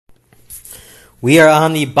We are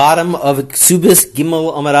on the bottom of Ksubis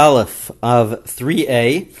Gimel Amar Aleph of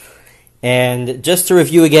 3a. And just to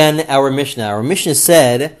review again our Mishnah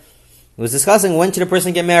said, it was discussing when should a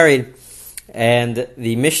person get married. And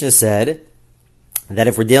the Mishnah said that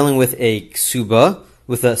if we're dealing with a Ksuba,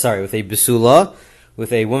 with a Basula,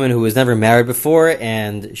 with a woman who was never married before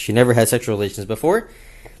and she never had sexual relations before,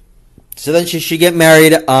 so then she should get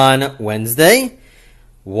married on Wednesday.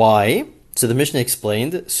 Why? So the Mishnah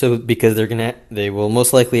explained, because they will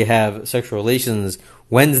most likely have sexual relations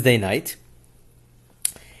Wednesday night,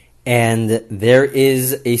 and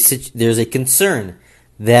there's a concern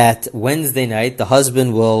that Wednesday night the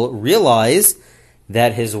husband will realize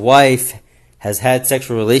that his wife has had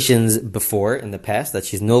sexual relations before in the past, that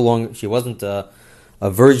she wasn't a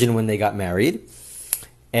virgin when they got married,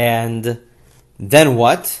 and then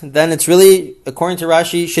what? Then it's really, according to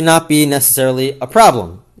Rashi, should not be necessarily a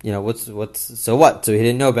problem. So what? So he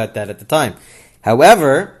didn't know about that at the time.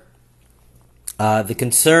 However, the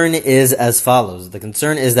concern is as follows. The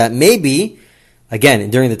concern is that maybe, again,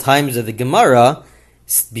 during the times of the Gemara,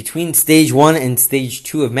 between stage 1 and stage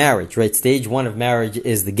 2 of marriage, right? Stage 1 of marriage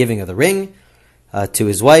is the giving of the ring to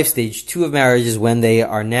his wife. Stage 2 of marriage is when they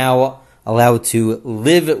are now allowed to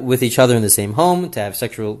live with each other in the same home, to have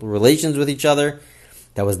sexual relations with each other.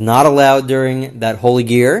 That was not allowed during that whole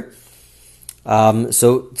year.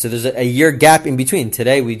 So there's a year gap in between.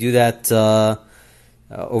 Today we do that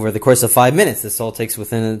over the course of 5 minutes. This all takes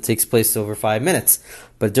place over 5 minutes.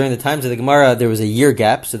 But during the times of the Gemara, there was a year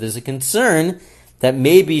gap. So there's a concern that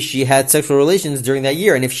maybe she had sexual relations during that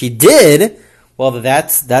year, and if she did, well,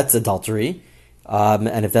 that's adultery.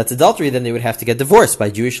 And if that's adultery, then they would have to get divorced.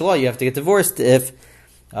 By Jewish law, you have to get divorced if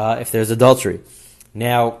there's adultery.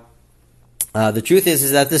 Now, the truth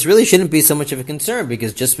is that this really shouldn't be so much of a concern,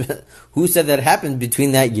 because just who said that happened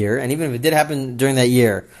between that year? And even if it did happen during that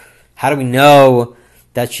year, how do we know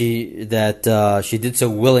that she did so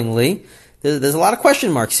willingly? There's a lot of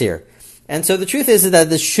question marks here. And so the truth is that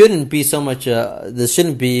this shouldn't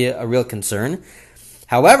be a real concern.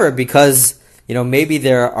 However, because maybe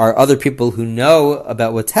there are other people who know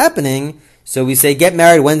about what's happening, so we say get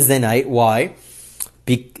married Wednesday night. Why?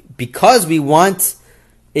 Because we want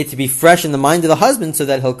it to be fresh in the mind of the husband, so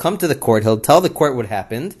that he'll come to the court, he'll tell the court what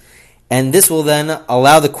happened, and this will then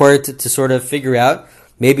allow the court to sort of figure out,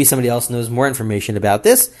 maybe somebody else knows more information about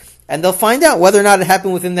this, and they'll find out whether or not it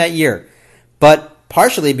happened within that year. But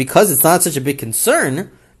partially because it's not such a big concern,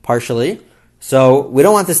 so we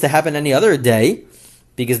don't want this to happen any other day,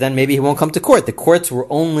 because then maybe he won't come to court. The courts were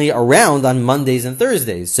only around on Mondays and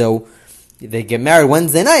Thursdays, so they get married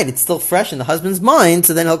Wednesday night, it's still fresh in the husband's mind,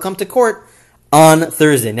 so then he'll come to court on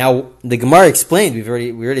Thursday. Now, the Gemara explained, we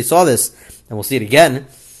already saw this, and we'll see it again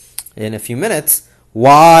in a few minutes.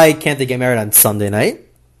 Why can't they get married on Sunday night?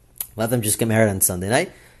 Let them just get married on Sunday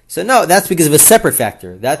night. So no, that's because of a separate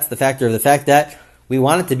factor. That's the factor of the fact that we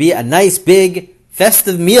want it to be a nice, big,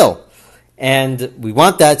 festive meal. And we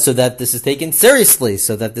want that so that this is taken seriously,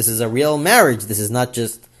 so that this is a real marriage. This is not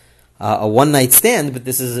just a one-night stand, but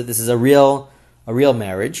this is a real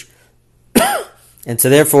marriage. And so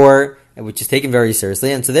therefore, which is taken very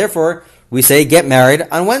seriously, and so therefore we say get married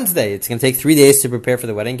on Wednesday. It's going to take 3 days to prepare for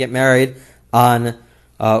the wedding. Get married on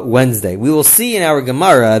Wednesday. We will see in our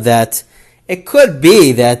Gemara that it could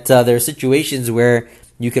be that there are situations where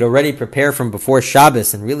you could already prepare from before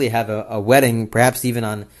Shabbos and really have a wedding, perhaps even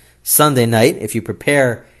on Sunday night, if you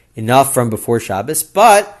prepare enough from before Shabbos.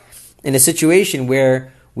 But in a situation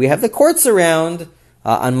where we have the courts around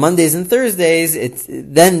on Mondays and Thursdays,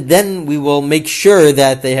 then we will make sure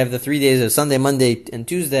that they have the 3 days of Sunday, Monday, and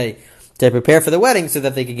Tuesday to prepare for the wedding, so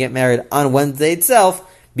that they can get married on Wednesday itself,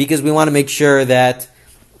 because we want to make sure that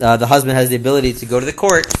the husband has the ability to go to the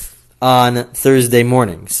court on Thursday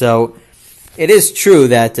morning. So it is true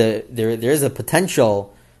that there is a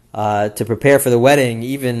potential to prepare for the wedding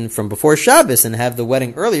even from before Shabbos and have the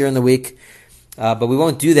wedding earlier in the week, but we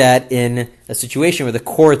won't do that in a situation where the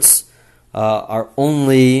courts are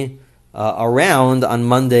only around on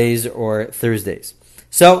Mondays or Thursdays.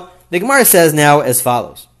 So the Gemara says now as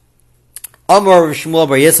follows. Amar Rav Shmuel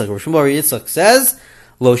bar Yitzchak. Rav Shmuel bar Yitzchak says,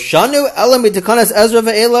 Lo shanu ela mitakanas Ezra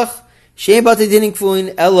ve'elach she'en batei dinin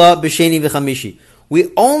kfuin ela b'sheni v'chamishi.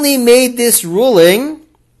 We only made this ruling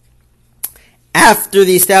after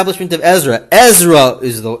the establishment of Ezra. Ezra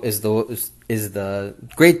is the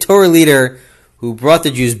great Torah leader who brought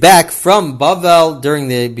the Jews back from Bavel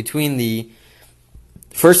between the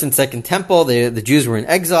first and second temple. The Jews were in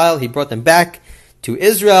exile. He brought them back to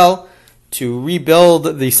Israel to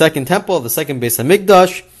rebuild the second temple, the second Beis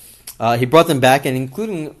Hamikdash. He brought them back, and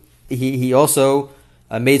including he also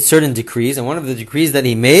made certain decrees. And one of the decrees that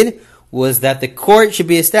he made was that the court should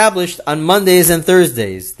be established on Mondays and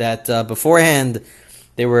Thursdays. That beforehand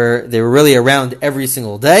they were really around every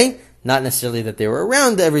single day. Not necessarily that they were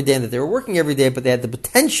around every day and that they were working every day, but they had the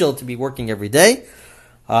potential to be working every day.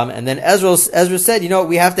 And then Ezra said,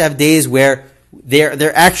 we have to have days where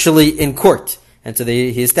they're actually in court. And so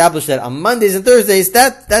he established that on Mondays and Thursdays,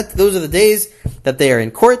 those are the days that they are in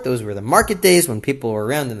court. Those were the market days when people were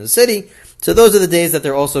around in the city. So those are the days that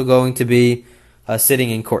they're also going to be sitting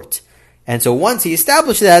in court. And so once he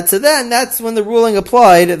established that, so then that's when the ruling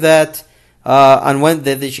applied that that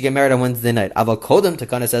they should get married on Wednesday night. Aval kodem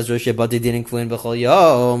takanas Ezra shebati dinin kvuin b'chol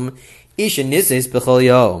yom, isha nises b'chol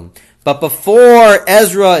yom. But before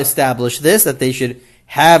Ezra established this, that they should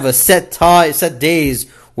have a set days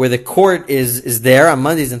where the court is there on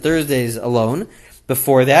Mondays and Thursdays alone.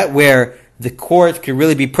 Before that, where the court could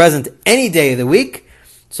really be present any day of the week.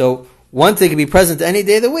 So once they could be present any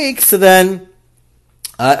day of the week, so then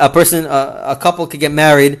a couple could get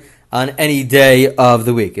married on any day of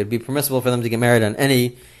the week. It'd be permissible for them to get married on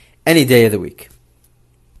any day of the week.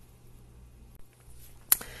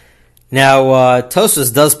 Now,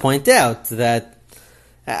 Tosfos does point out that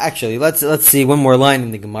actually, let's see one more line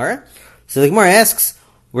in the Gemara. So the Gemara asks,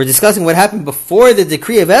 we're discussing what happened before the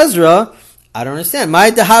decree of Ezra. I don't understand.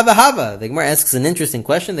 My dahava hava. The Gemara asks an interesting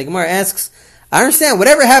question. The Gemara asks, I understand.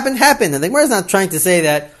 Whatever happened, happened. And the Gemara is not trying to say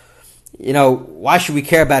that, why should we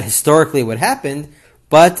care about historically what happened?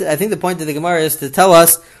 But I think the point of the Gemara is to tell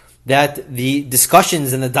us that the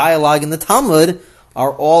discussions and the dialogue in the Talmud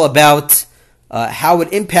are all about how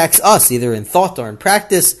it impacts us, either in thought or in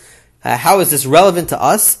practice. How is this relevant to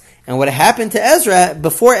us? And what happened to Ezra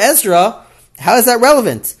before Ezra, how is that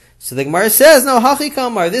relevant? So the Gemara says, no, hachi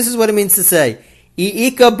kamar, this is what it means to say.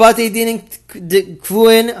 I'ika bate dinin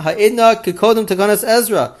kvuin ha'idna kekodem takanas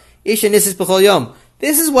Ezra. Isha nisis b'chol yom.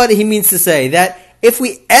 This is what he means to say, that if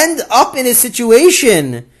we end up in a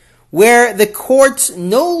situation where the courts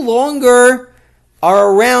no longer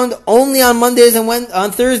are around only on Mondays and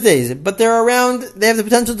on Thursdays, but they have the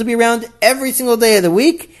potential to be around every single day of the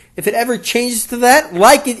week, if it ever changes to that,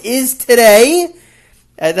 like it is today,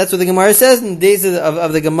 that's what the Gemara says. In the days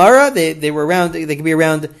of the Gemara, they were around. They could be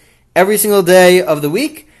around every single day of the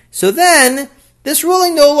week. So then, this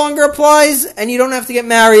ruling no longer applies, and you don't have to get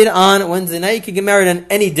married on Wednesday night. You can get married on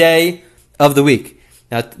any day of the week.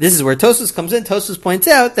 Now, this is where Tosfos comes in. Tosfos points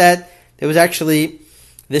out that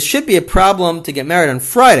this should be a problem to get married on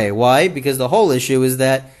Friday. Why? Because the whole issue is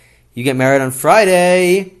that you get married on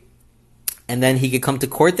Friday, and then he could come to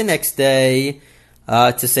court the next day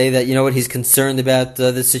to say that, he's concerned about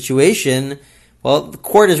the situation. Well, the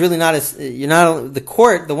court is really not,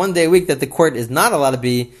 the 1 day a week that the court is not allowed to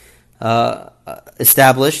be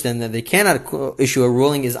established and that they cannot issue a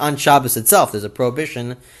ruling is on Shabbos itself. There's a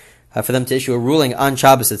prohibition for them to issue a ruling on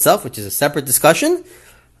Shabbos itself, which is a separate discussion,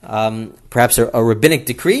 perhaps a rabbinic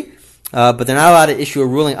decree, but they're not allowed to issue a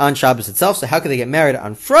ruling on Shabbos itself, so how could they get married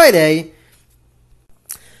on Friday?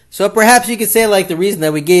 So perhaps you could say, like the reason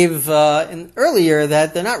that we gave earlier,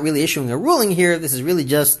 that they're not really issuing a ruling here. This is really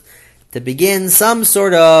just to begin some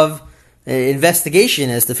sort of investigation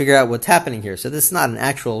as to figure out what's happening here. So this is not an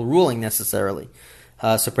actual ruling necessarily.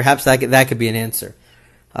 So perhaps that could be an answer.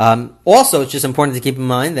 Also, it's just important to keep in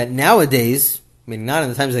mind that nowadays, not in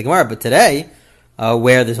the times of the Gemara, but today,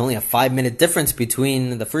 where there's only a 5-minute difference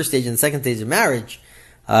between the first stage and the second stage of marriage,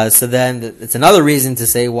 so then it's another reason to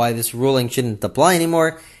say why this ruling shouldn't apply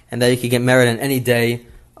anymore, and that you can get married on any day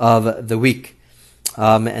of the week.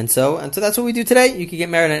 And so that's what we do today. You can get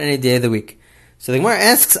married on any day of the week. So the Gemara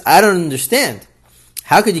asks, I don't understand.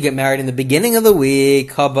 How could you get married in the beginning of the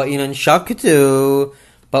week?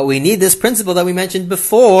 But we need this principle that we mentioned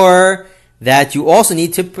before, that you also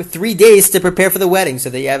need 3 days to prepare for the wedding, so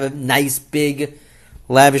that you have a nice, big,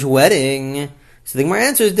 lavish wedding. So the Gemara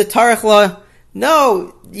answers, the Tarachla,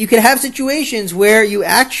 no, you can have situations where you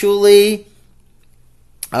actually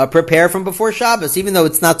prepare from before Shabbos, even though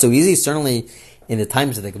it's not so easy. Certainly in the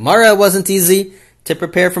times of the Gemara, it wasn't easy to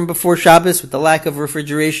prepare from before Shabbos with the lack of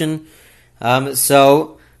refrigeration.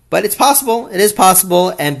 But it's possible. It is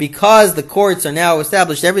possible. And because the courts are now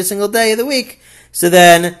established every single day of the week, so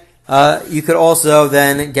then you could also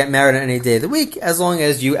then get married on any day of the week, as long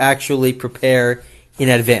as you actually prepare in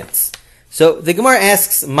advance. So the Gemara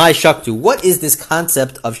asks, my shaktu, what is this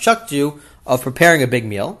concept of shaktu, of preparing a big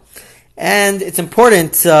meal? And it's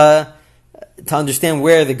important to understand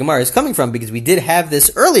where the Gemara is coming from, because we did have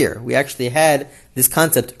this earlier. We actually had this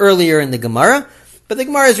concept earlier in the Gemara, but the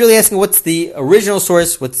Gemara is really asking, what's the original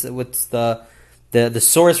source? What's the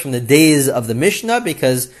source from the days of the Mishnah?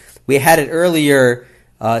 Because we had it earlier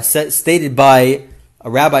stated by a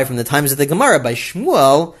rabbi from the times of the Gemara, by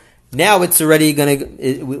Shmuel, Now it's already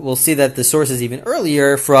we'll see that the source is even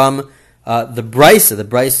earlier from the Brisa. The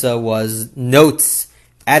Brisa was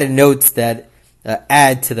added notes that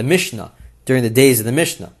add to the Mishnah during the days of the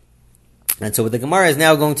Mishnah. And so what the Gemara is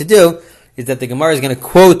now going to do is that the Gemara is going to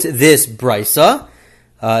quote this Brisa,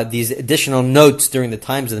 these additional notes during the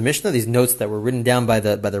times of the Mishnah, these notes that were written down by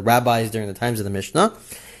the rabbis during the times of the Mishnah,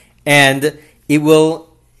 and it will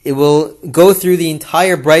go through the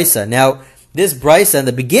entire Brisa. Now, this Brisa in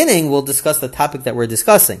the beginning will discuss the topic that we're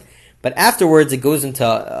discussing, but afterwards it goes into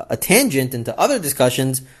a tangent into other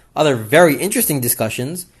discussions, other very interesting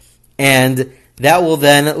discussions, and that will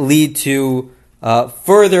then lead to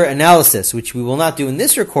further analysis, which we will not do in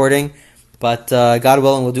this recording, but God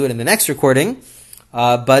willing, we'll do it in the next recording.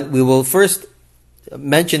 But we will first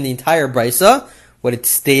mention the entire Brisa, what it's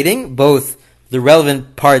stating, both the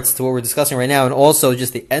relevant parts to what we're discussing right now, and also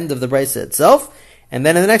just the end of the Brisa itself. And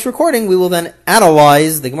then in the next recording, we will then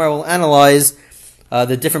the Gemara will analyze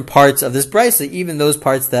the different parts of this Brisa, even those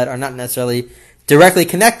parts that are not necessarily directly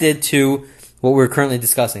connected to what we're currently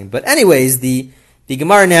discussing. But anyways, the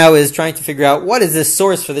Gemara now is trying to figure out what is this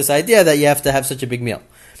source for this idea that you have to have such a big meal.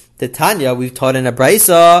 The Tanya, we've taught in a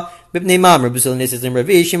Brisa,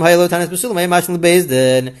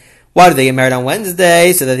 why do they get married on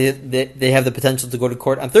Wednesday? So that they have the potential to go to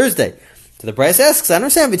court on Thursday. So the Brisa asks, I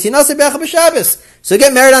understand, so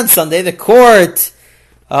get married on Sunday. The court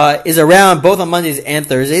is around both on Mondays and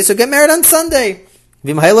Thursdays, so get married on Sunday. So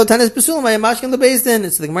the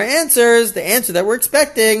Gemara answers, the answer that we're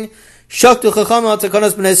expecting,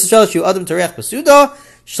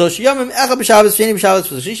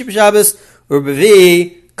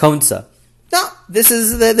 now, this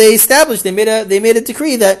is that they established. They made a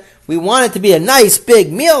decree that we want it to be a nice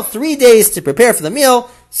big meal. 3 days to prepare for the meal.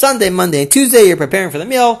 Sunday, Monday, and Tuesday you're preparing for the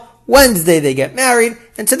meal. Wednesday they get married,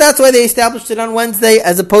 and so that's why they established it on Wednesday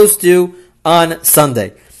as opposed to on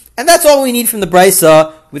Sunday. And that's all we need from the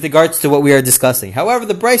Brisa with regards to what we are discussing. However,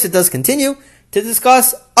 the Brisa does continue to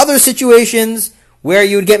discuss other situations where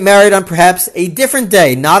you would get married on perhaps a different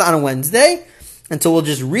day, not on a Wednesday. And so we'll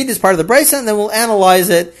just read this part of the Brisa and then we'll analyze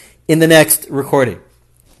it in the next recording.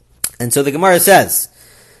 And so the Gemara says,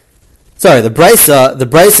 the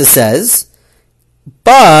Brisa says,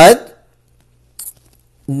 but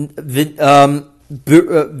when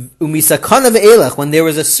there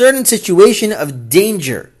was a certain situation of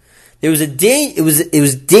danger, it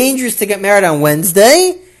was dangerous to get married on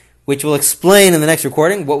Wednesday, which we'll explain in the next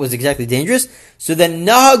recording what was exactly dangerous. So then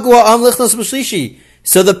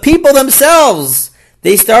so the people themselves,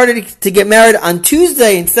 they started to get married on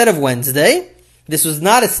Tuesday instead of Wednesday. This was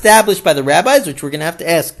not established by the rabbis, which we're going to have to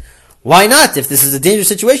ask, why not? If this is a dangerous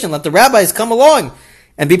situation, let the rabbis come along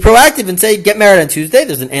and be proactive and say, get married on Tuesday.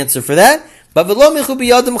 There's an answer for that. But so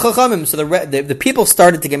the people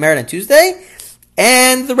started to get married on Tuesday,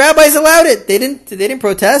 and the rabbis allowed it. They didn't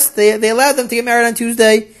protest. They allowed them to get married on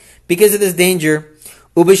Tuesday because of this danger.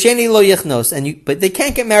 But they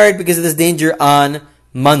can't get married because of this danger on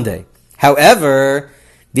Monday. However,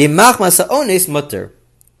 if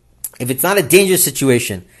it's not a dangerous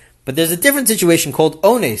situation, but there's a different situation called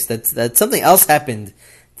ones, that something else happened,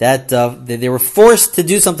 that they were forced to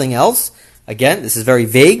do something else. Again, this is very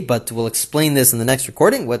vague, but we'll explain this in the next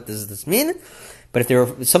recording. What does this mean? But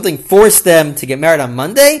if something forced them to get married on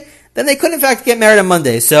Monday, then they could in fact get married on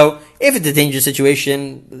Monday. So if it's a dangerous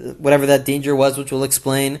situation, whatever that danger was, which we'll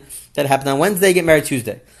explain, that happened on Wednesday, get married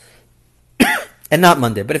Tuesday. And not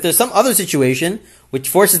Monday. But if there's some other situation which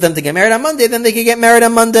forces them to get married on Monday, then they can get married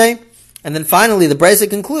on Monday. And then finally, the Brisa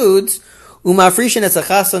concludes, this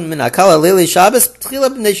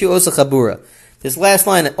last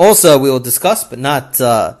line also we will discuss, but not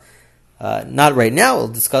right now. We'll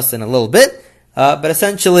discuss in a little bit. But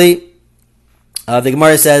essentially, the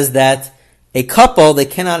Gemara says that a couple, they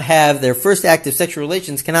cannot have their first act of sexual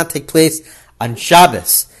relations cannot take place on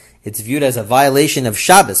Shabbos. It's viewed as a violation of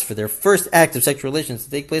Shabbos. For their first act of sexual relations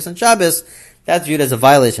to take place on Shabbos, that's viewed as a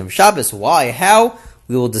violation of Shabbos. Why? How?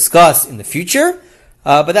 We will discuss in the future.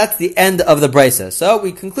 But that's the end of the Brisa. So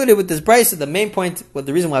we concluded with this Brisa. The main point,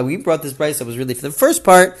 the reason why we brought this Brisa was really for the first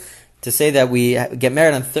part, to say that we get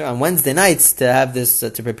married on Wednesday nights to have this,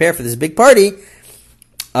 to prepare for this big party.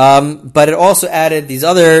 But it also added these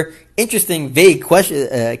other interesting, vague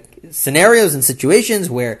scenarios and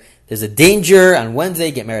situations where there's a danger on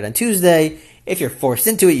Wednesday, get married on Tuesday. If you're forced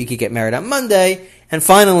into it, you could get married on Monday. And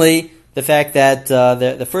finally, the fact that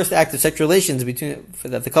the first act of sexual relations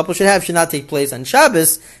that the couple should not take place on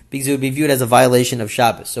Shabbos, because it would be viewed as a violation of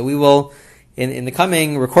Shabbos. So we will, in the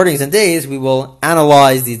coming recordings and days, we will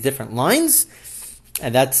analyze these different lines,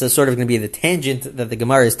 and that's sort of going to be the tangent that the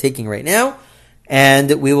Gemara is taking right now.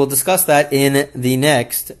 And we will discuss that in the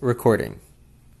next recording.